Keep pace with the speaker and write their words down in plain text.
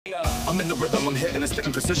I'm in the rhythm, I'm hitting and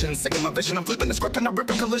spitting precision. Singing my vision, I'm flipping the script and I'm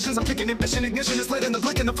ripping collisions. I'm kicking ambition, ignition is lit in the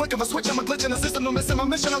blink and the flick of a switch. I'm a glitch in the system, no missing my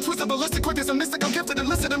mission. I'm twisted, ballistic, quick as a mystic. I'm gifted,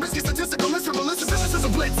 enlisted, and risky, statistical, Mr. Ballistic. This is a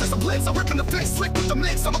blitz, it's a blitz. I'm ripping the fix, slick with the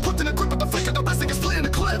mix. I'm equipped in a grip with the flick of the rest, it's splitting the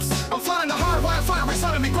clips. I'm flying the hard wire, fire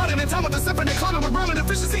resounding me, grinding in time with the symphony. Climbing with rhyming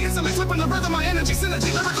efficiency, instantly flipping the rhythm, my energy,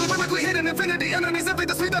 synergy. Lyrically hitting infinity, enemies simply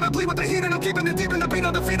the speed that I bleed with the heat. And I'm keeping it deep in the beat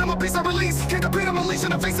of defeat. I'm a beast, I release. Can't compete, I'm a leash in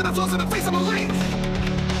the face of the flows in the face, I'm a lead.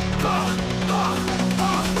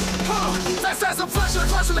 That's a flash and a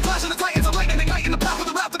clash and the clash of the titans. I'm lightning, igniting the path with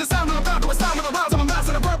the rap to the sound. And I'm bound to a sound of a rouse. I'm a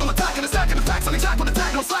master of verbal attack and a stack and a facts. I'm exact with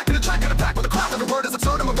attack, no slack in the track and a pack with the craft. Every word is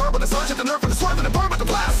absurd, I'm a verb with a surge. Hit the nerve with the swerve and the burn with the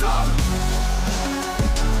blast.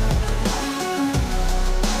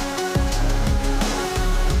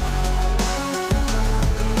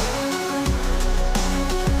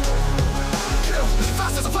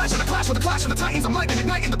 With the clash of the titans, I'm lightning,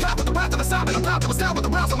 igniting the path with the wrath of the sound. And I'm bound to astound with the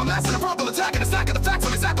rouse. I'm a master of verbal attack and a stack of the facts.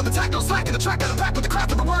 I'm exact with attack, no slack in the track and a pack with the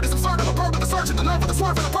craft. Every word is absurd, I'm a verb with a surge. Hit the nerve with the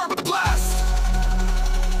swerve and the burn with the blast.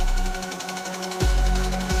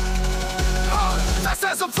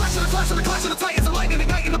 That's a flash and a clash of the clash of the titans. I'm lightning,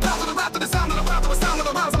 igniting the path with the wrath of the sound. And I'm bound to astound with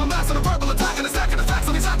the rouse. I'm a master of verbal attack and a stack of the facts.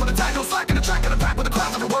 I'm exact with attack, no slack in the track and a pack with the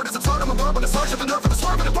craft. Every word is absurd, I'm a verb with a surge. Hit the nerve with the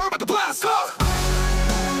swerve and the burn with the blast.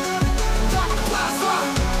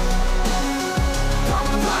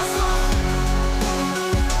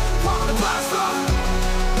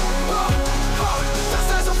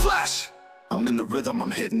 I'm in the rhythm,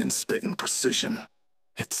 I'm hitting and spitting precision.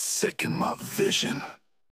 It's sick in my vision.